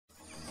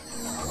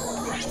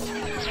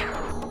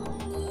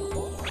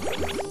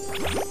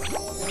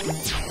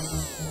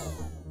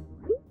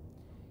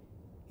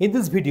In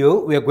this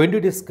video, we are going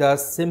to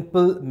discuss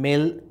simple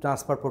mail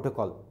transfer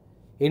protocol.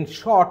 In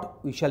short,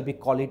 we shall be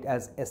call it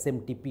as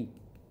SMTP.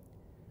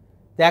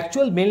 The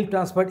actual mail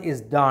transfer is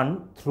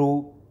done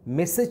through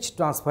message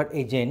transfer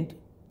agent,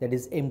 that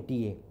is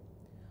MTA.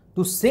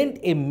 To send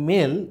a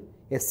mail,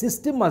 a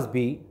system must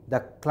be the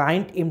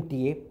client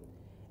MTA,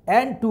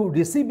 and to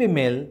receive a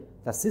mail,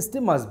 the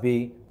system must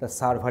be the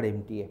server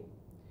MTA.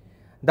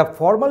 The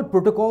formal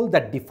protocol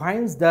that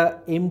defines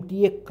the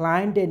MTA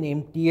client and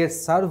MTA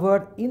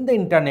server in the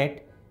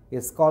internet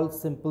is called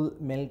Simple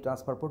Mail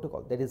Transfer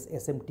Protocol, that is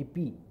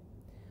SMTP.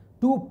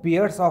 Two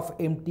pairs of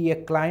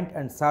MTA client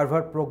and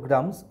server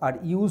programs are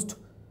used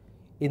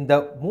in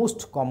the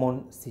most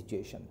common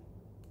situation.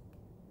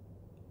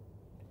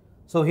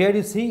 So here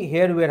you see,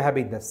 here we are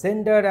having the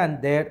sender and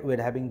there we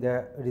are having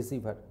the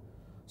receiver.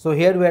 So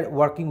here we are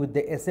working with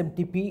the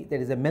SMTP,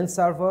 that is a mail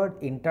server,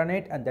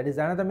 internet, and that is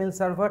another mail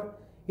server.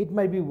 It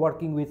might be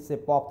working with say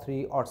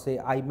POP3 or say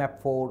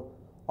IMAP4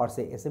 or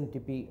say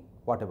SMTP,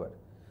 whatever.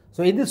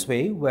 So in this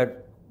way, we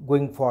are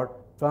going for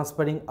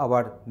transferring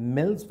our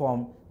mails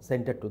from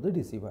sender to the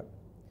receiver.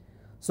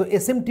 So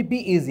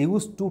SMTP is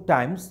used two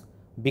times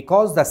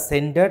because the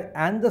sender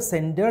and the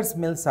sender's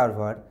mail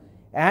server,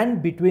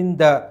 and between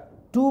the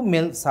two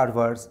mail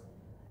servers,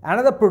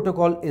 another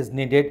protocol is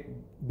needed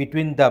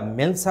between the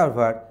mail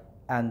server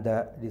and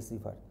the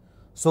receiver.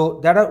 So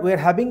we are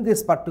having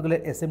this particular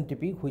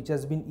SMTP which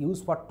has been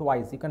used for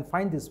twice. You can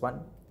find this one.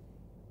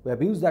 We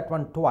have used that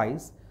one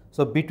twice.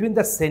 So between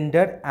the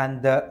sender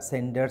and the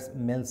sender's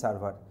mail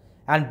server,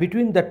 and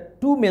between the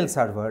two mail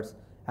servers,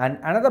 and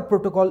another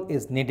protocol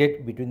is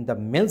needed between the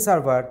mail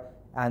server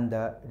and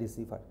the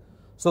receiver.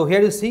 So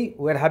here you see,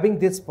 we are having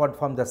this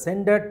from the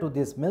sender to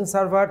this mail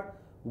server,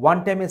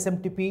 one time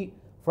SMTP,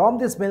 from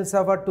this mail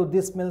server to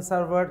this mail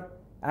server,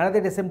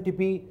 another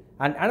SMTP,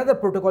 and another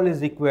protocol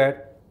is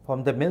required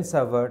from the mail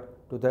server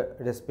to the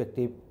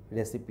respective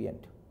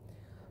recipient.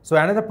 So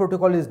another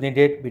protocol is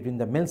needed between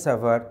the mail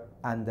server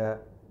and the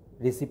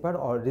receiver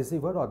or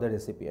the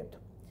recipient.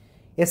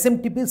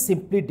 SMTP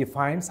simply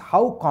defines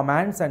how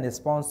commands and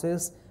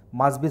responses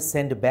must be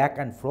sent back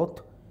and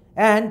forth,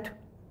 and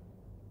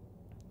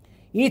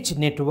each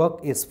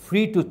network is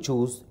free to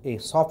choose a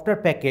software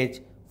package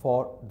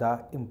for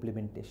the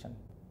implementation.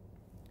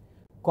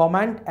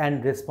 Command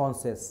and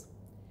responses.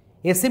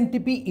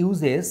 SMTP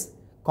uses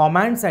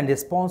commands and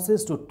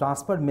responses to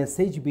transfer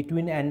message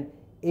between an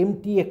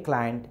MTA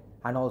client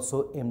and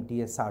also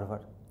MTA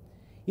server.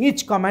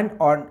 Each command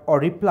or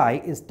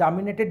reply is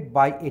terminated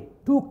by a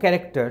two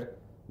character.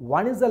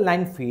 One is the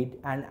line feed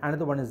and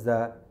another one is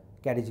the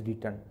carriage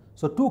return.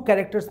 So two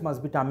characters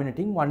must be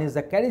terminating. One is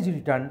the carriage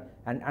return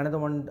and another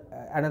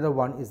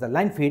one is the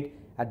line feed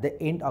at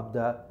the end of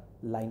the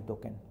line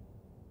token.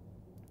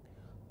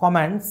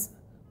 Commands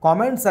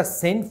are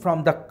sent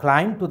from the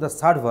client to the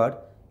server.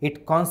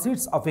 It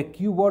consists of a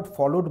keyword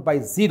followed by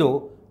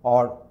 0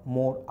 or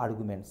more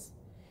arguments.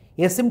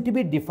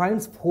 SMTP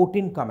defines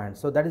 14 commands.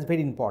 So that is very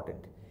important.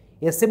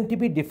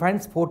 SMTP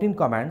defines 14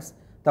 commands.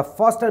 The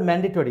first are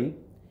mandatory,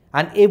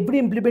 and every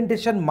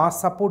implementation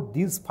must support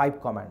these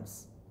 5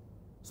 commands.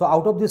 So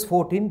out of these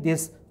 14,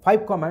 these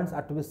 5 commands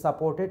are to be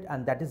supported,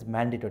 and that is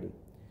mandatory.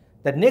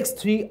 The next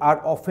 3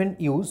 are often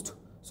used.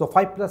 So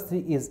 5 plus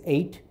 3 is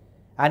 8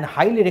 and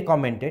highly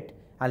recommended,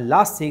 and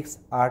last 6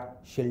 are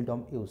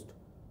seldom used.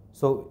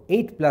 So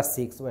 8 plus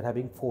 6, we are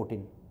having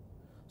 14.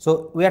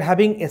 So we are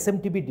having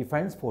SMTP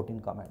defines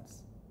 14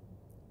 commands.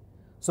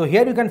 So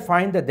here you can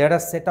find that there are a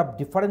set of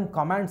different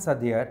commands are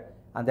there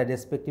and the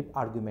respective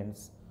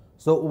arguments.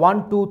 So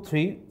 1, 2,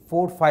 3,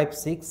 4, 5,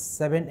 6,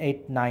 7,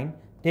 8, 9,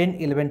 10,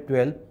 11,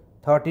 12,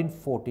 13,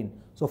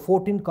 14. So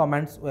 14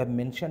 commands we have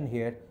mentioned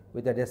here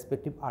with the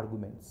respective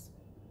arguments.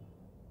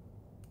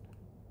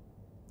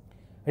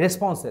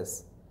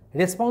 Responses.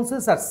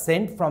 Responses are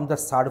sent from the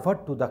server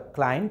to the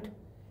client,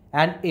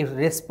 and a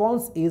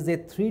response is a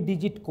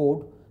 3-digit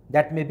code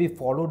that may be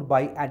followed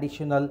by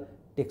additional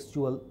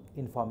textual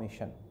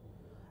information.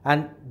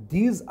 And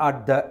these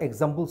are the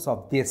examples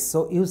of this.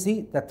 So you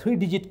see the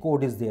 3-digit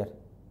code is there.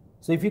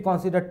 So if you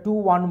consider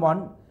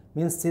 211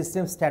 means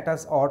system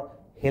status or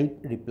help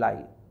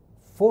reply,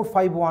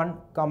 451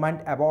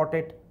 command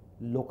aborted,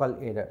 local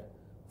error,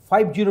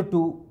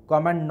 502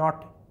 command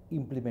not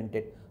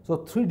implemented. So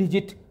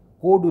 3-digit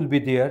code will be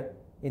there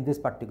in this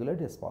particular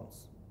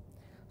response.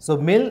 So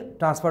mail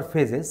transfer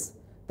phases.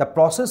 The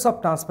process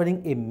of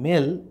transferring a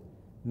mail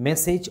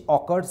message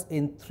occurs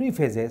in 3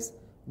 phases.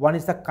 One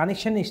is the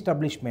connection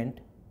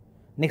establishment,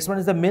 next one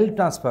is the mail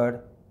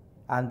transfer,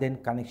 and then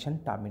connection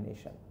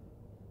termination.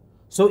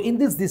 So in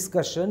this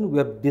discussion, we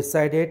have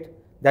decided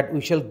that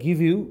we shall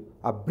give you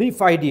a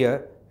brief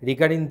idea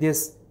regarding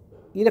this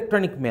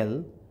electronic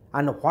mail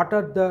and what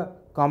are the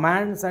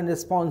commands and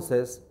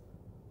responses,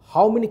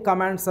 how many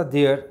commands are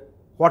there,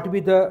 what will be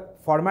the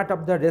format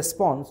of the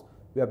response.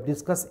 We have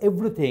discussed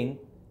everything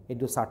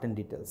into certain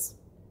details.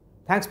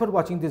 Thanks for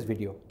watching this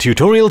video.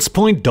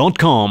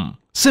 Tutorialspoint.com.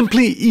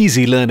 Simply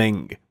easy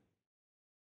learning.